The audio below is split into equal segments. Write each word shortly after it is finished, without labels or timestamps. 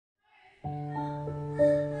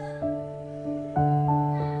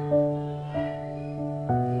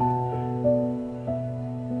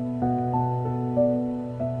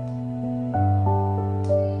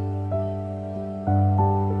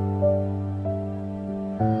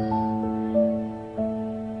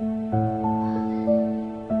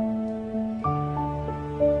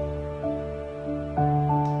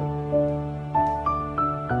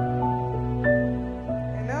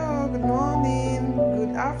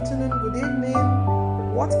afternoon, good evening,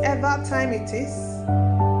 whatever time it is,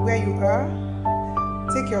 where you are,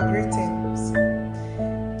 take your greetings.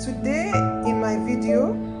 Today in my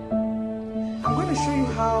video, I'm going to show you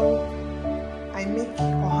how I make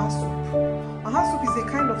oha soup. Oha soup is a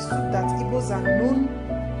kind of soup that Igbos are known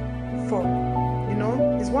for. You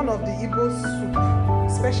know, it's one of the Igbo soup,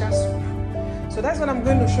 special soup. So that's what I'm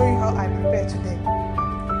going to show you how I prepare today.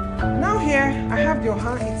 Now here, I have the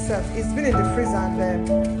oha itself. It's been in the freezer and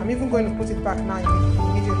I'm even going to put it back now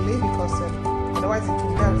immediately because otherwise it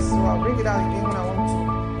will melt. So I'll bring it out again when I want to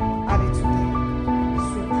add it to the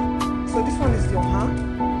soup. So this one is the oha.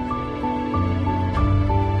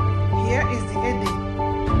 Here is the ede.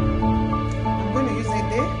 I'm going to use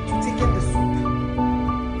ede to thicken the soup.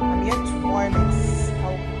 I'm yet to boil it.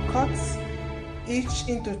 I'll cut each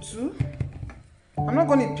into two. I'm not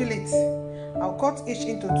going to peel it. I'll cut each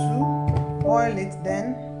into two, boil it,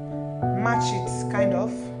 then match it kind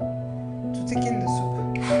of to thicken the soup.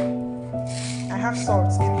 I have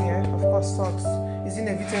salt in here. Of course, salt is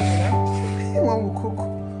inevitable. When we cook,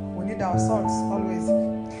 we need our salt always.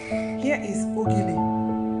 Here is ogili.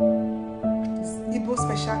 It's Igbo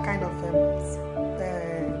special kind of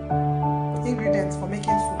ingredients for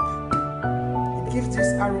making soup. It gives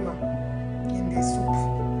this aroma in the soup,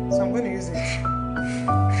 so I'm going to use it.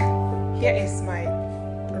 Here is my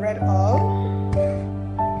red oil.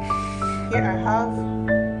 Here I have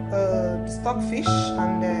stock fish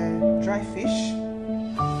and dry fish.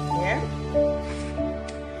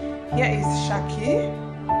 Here is shaki.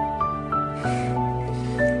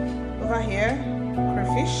 Over here,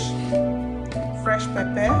 crayfish, fresh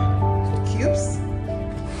pepper cubes.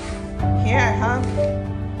 Here I have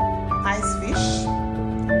ice fish.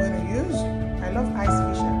 I'm going to use. I love ice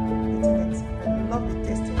fish. I love the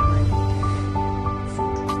taste of my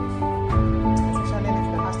food, especially if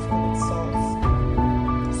it has to do with sauce,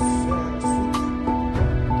 soup.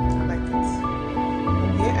 I like it.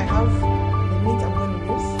 And here I have the meat I'm going to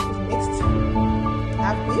use. It's mixed. I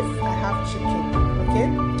have beef, I have chicken. Okay,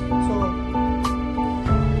 so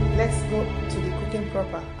let's go to the cooking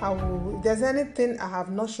proper. If there's anything I have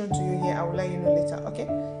not shown to you here, I will let you know later. Okay,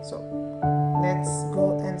 so let's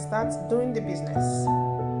go and start doing the business.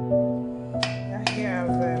 Here I've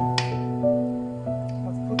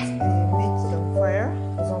put the meat on fire.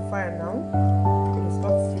 It's on fire now. The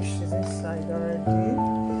stock fish is inside already.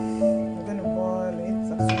 I'm going to boil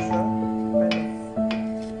it as usual, kind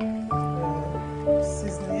of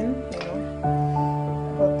seasoning, you know.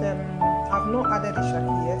 But I've not added the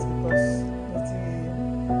shaki yet because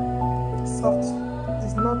it's soft.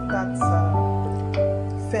 It's not that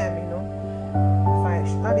firm, you know. If I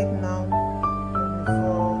should add it now,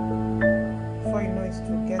 before you know it to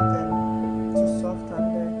get them too soft, and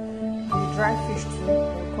the dry fish too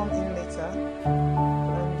will come in later,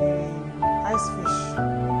 and the ice fish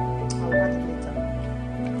I'll add it later.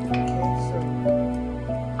 Okay, so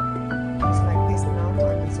it's like this now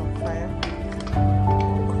and it's on fire.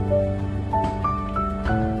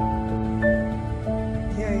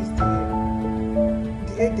 Here is the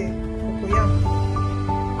ede cocoyam.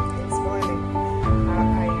 It's boiling. I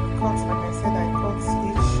cut, like I said, I cut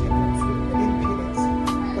each into two. I didn't peel it.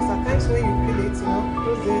 Because at times when you peel it, you know,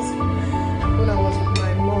 those days when I was with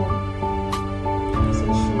my mom, so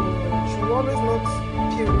she will always not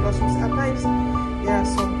peel because at times there are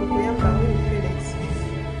some cocoyam that when you peel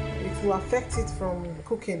it will affect it from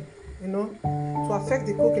cooking, you know, to affect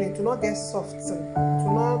the cooking. It will not get soft, it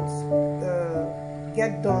will not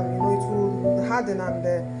get done, you know, it will harden and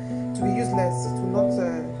to be useless. It will not,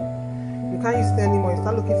 you can't use it anymore. You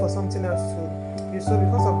start looking for something else to use. So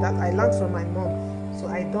because of that, I learned from my mom. So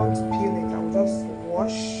I don't peel it. I'll just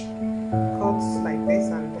wash, cut like this,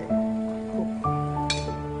 and cook.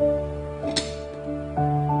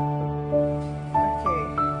 Okay,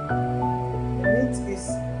 the meat is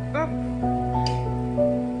up.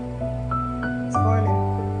 It's boiling.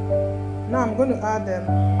 Now I'm going to add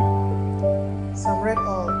some red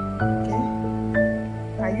oil. Okay,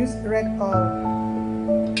 I use red oil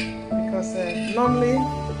because normally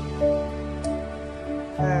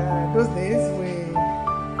those days we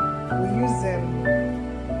use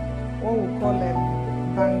what we call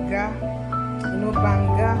banga. You know,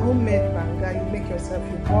 banga, homemade banga. You make yourself,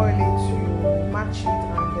 you boil it, you match it,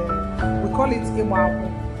 and we call it iwabu.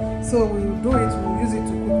 So we do it, we use it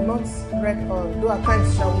to cook, not red oil. Though at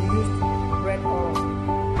times shall we use red oil,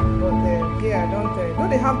 but here I don't. Though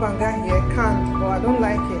they have banga here canned, but I don't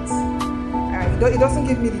like it. It doesn't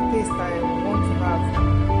give me the taste I want to have.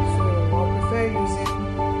 So I prefer using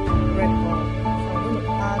red oil. So I'm going to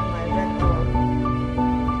add my red oil.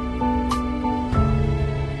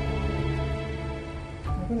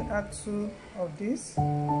 I'm going to add 2 of this.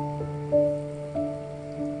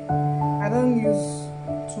 I don't use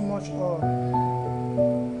too much oil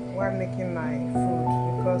while making my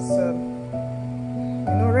food because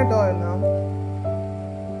you know, red oil now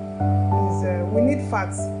is we need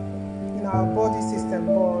fats in our body system,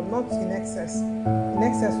 but not in excess. In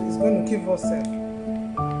excess is going to give us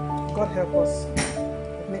God help us,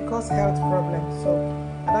 it may cause health problems. So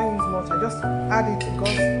I don't use much. I just add it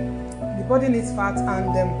because the body needs fat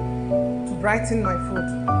and to brighten my food,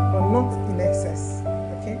 but not in excess.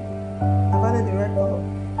 Okay, I've added the red oil.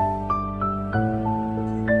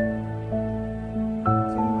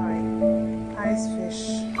 Ice fish.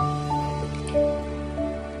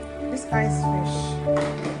 This ice fish,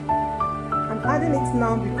 I'm adding it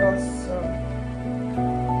now because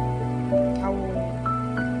I will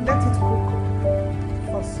let it cook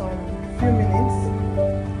for some few minutes.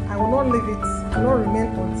 I will not leave it, it will not remain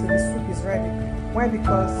until the soup is ready. Why?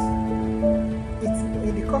 Because it's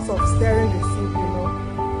in the course of stirring the soup, you know,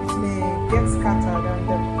 it may get scattered and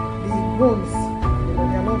the bones, you know,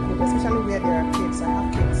 they are not good, especially where there are cakes. I have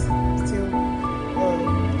cakes still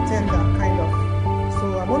tender kind of, so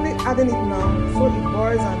I'm only adding it now so it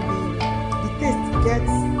boils and the taste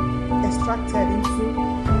gets extracted into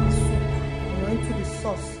the soup, you know, into the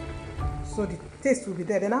sauce, so the taste will be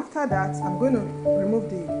there. Then after that I'm going to remove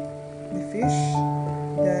the fish,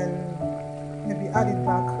 then maybe add it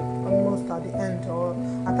back almost at the end, or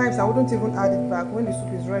at times I wouldn't even add it back. When the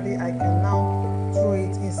soup is ready I can now throw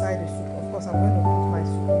it inside the soup. Of course I'm going to put my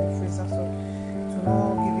soup in the freezer so to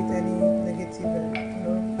not give it any negative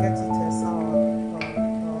get it sour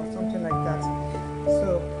or something like that.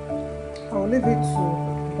 So I will leave it to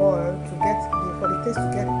boil to get for the taste to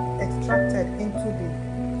get extracted into the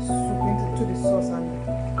soup, into the sauce, and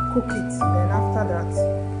cook it. Then after that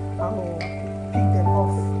I will pick them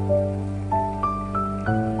off.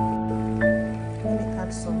 Let me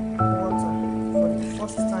add some water for the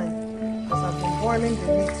first time because I've been boiling the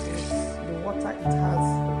meat with the water it has.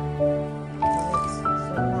 So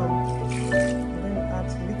now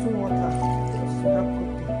little water just to help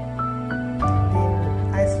cook the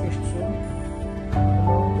ice fish too, you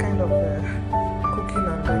know, kind of cooking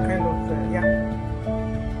and kind of yeah,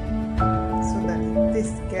 so that the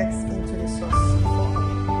taste gets into the sauce before I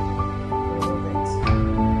remove it.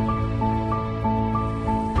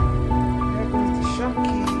 There goes the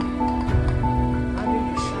shaki. Adding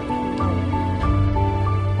the shaki now.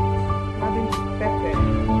 Adding the pepper.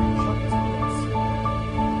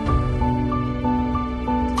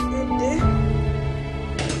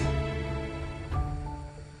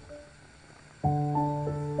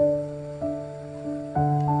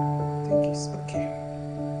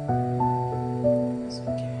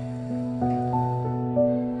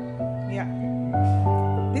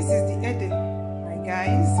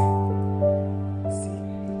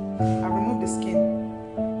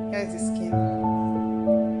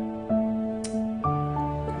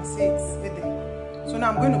 So now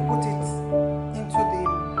I'm going to put it into the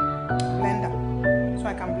blender so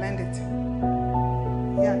I can blend it.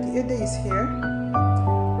 Yeah, the ede is here.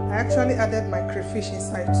 I actually added my crayfish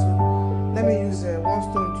inside too. Let me use 1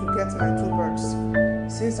 stone to get my 2 birds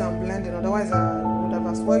since I'm blending. Otherwise I would have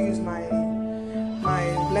as well used my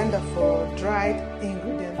blender for dried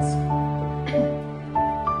ingredients.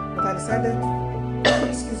 But I decided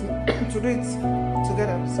excuse me, to do it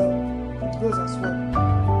together so it goes as well.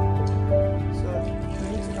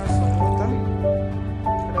 Some water,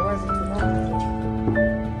 otherwise it will not go.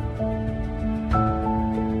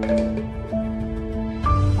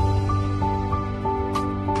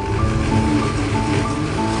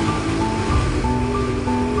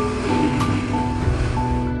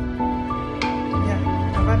 Yeah,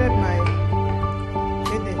 I've added my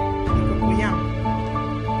the cocoyam.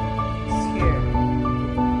 It's here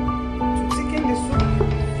to thicken the soup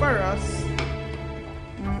for us.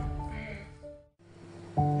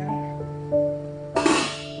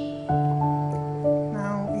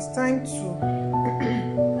 It's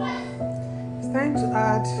time to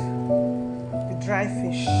add the dry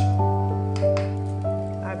fish.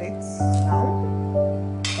 Add it now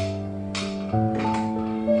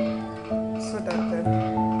so that it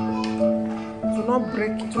will not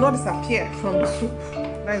break, it will not disappear from the soup.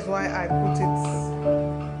 That is why I put it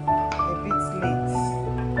a bit late.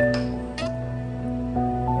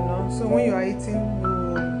 You know, so when you are eating,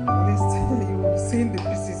 you will see the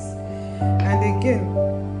pieces. And again,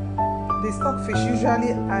 the stockfish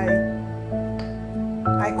usually I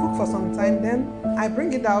cook for some time, then I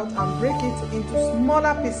bring it out and break it into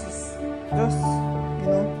smaller pieces, just, you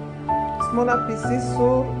know, smaller pieces.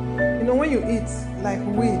 So you know, when you eat like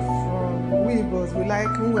we from we Igbos, we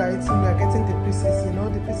like, when we are eating, we are getting the pieces, you know,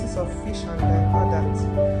 the pieces of fish and all that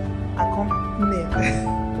accompanied.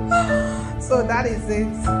 So that is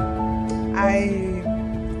it.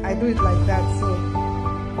 I do it like that. So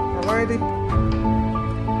I've already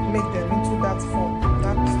made them into that form,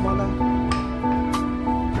 that smaller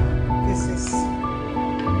pieces.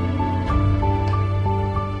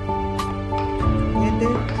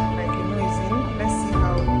 Like you know is in. Let's see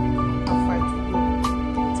how far it will go.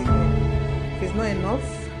 Take it. If it's not enough,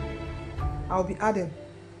 I'll be adding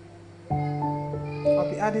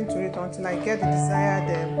to it until I get the desired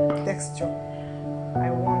texture I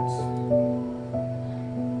want.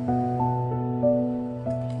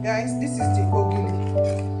 Guys, this is the ogili.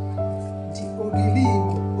 The ogili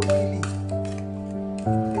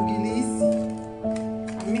isi.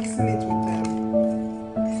 I'm mixing it with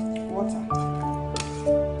water.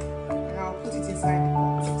 And I'll put it inside the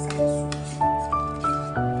pot, inside the soup.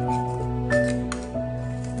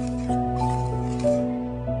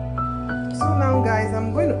 So now, guys, I'm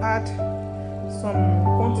going to add some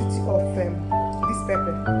quantity of this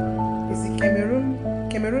pepper. It's the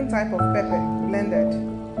Cameroon type of pepper, blended.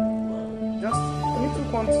 Just a little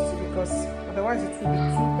quantity because otherwise it will be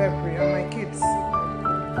too peppery, and my kids,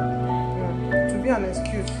 to be an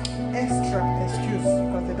excuse, extra excuse,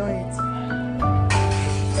 because they don't eat.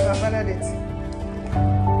 So I've added it.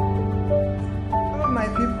 Oh my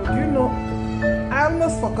people, do you know, I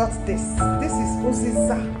almost forgot this. This is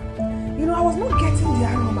Oziza. You know, I was not getting the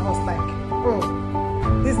aroma. I was like, oh,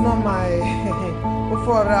 this is not my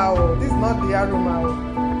Oforao. This is not the aroma.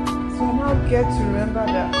 So I now get to remember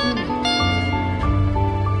that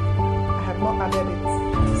I have not added it.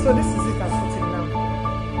 So this is it. I'm putting now.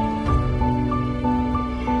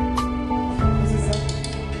 This is it.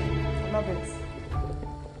 I love it.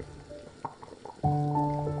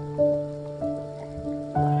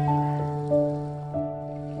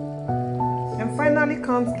 And finally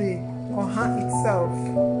comes the oha itself.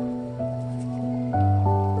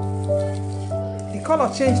 The color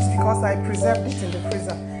changed because I preserved it in the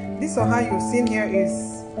freezer. This oha you've seen here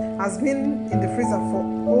has been in the freezer for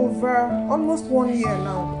over almost 1 year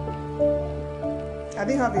now. I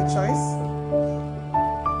didn't have a choice.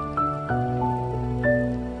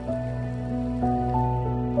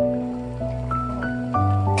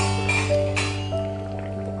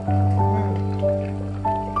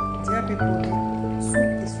 Dear people, the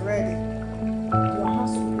soup is ready. The oha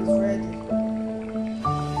soup is ready.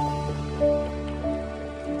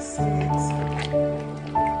 You see it.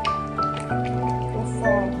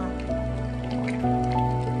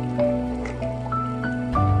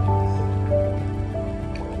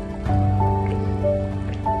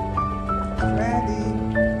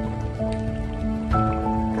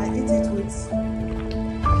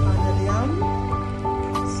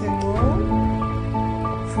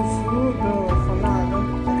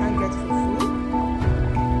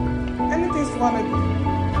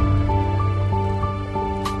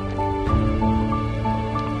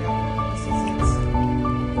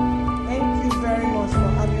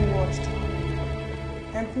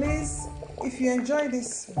 Please, if you enjoy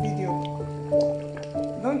this video,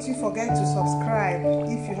 don't you forget to subscribe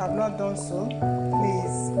if you have not done so,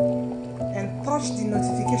 please, and touch the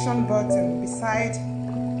notification button beside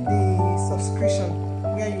the subscription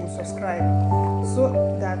where you subscribe, so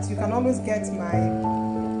that you can always get my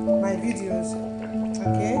videos.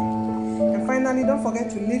 Okay, and finally, don't forget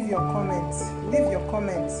to leave your comments.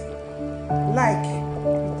 Like,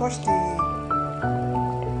 you touch the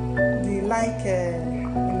like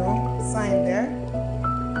sign there,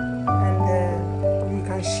 and you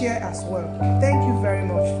can share as well. Thank you very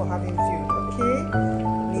much for having viewed. Okay,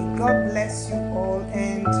 may God bless you all,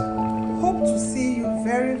 and hope to see you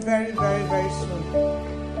very soon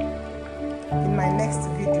in my next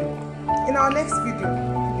video, in our next video,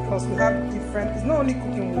 because we have different, it's not only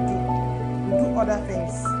cooking we do other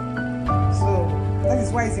things. So that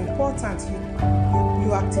is why it's important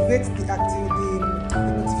you activate the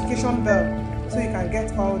notification bell, so you can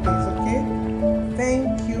get all this. Okay,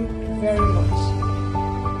 thank you very much,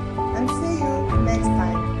 and see you next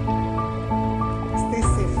time.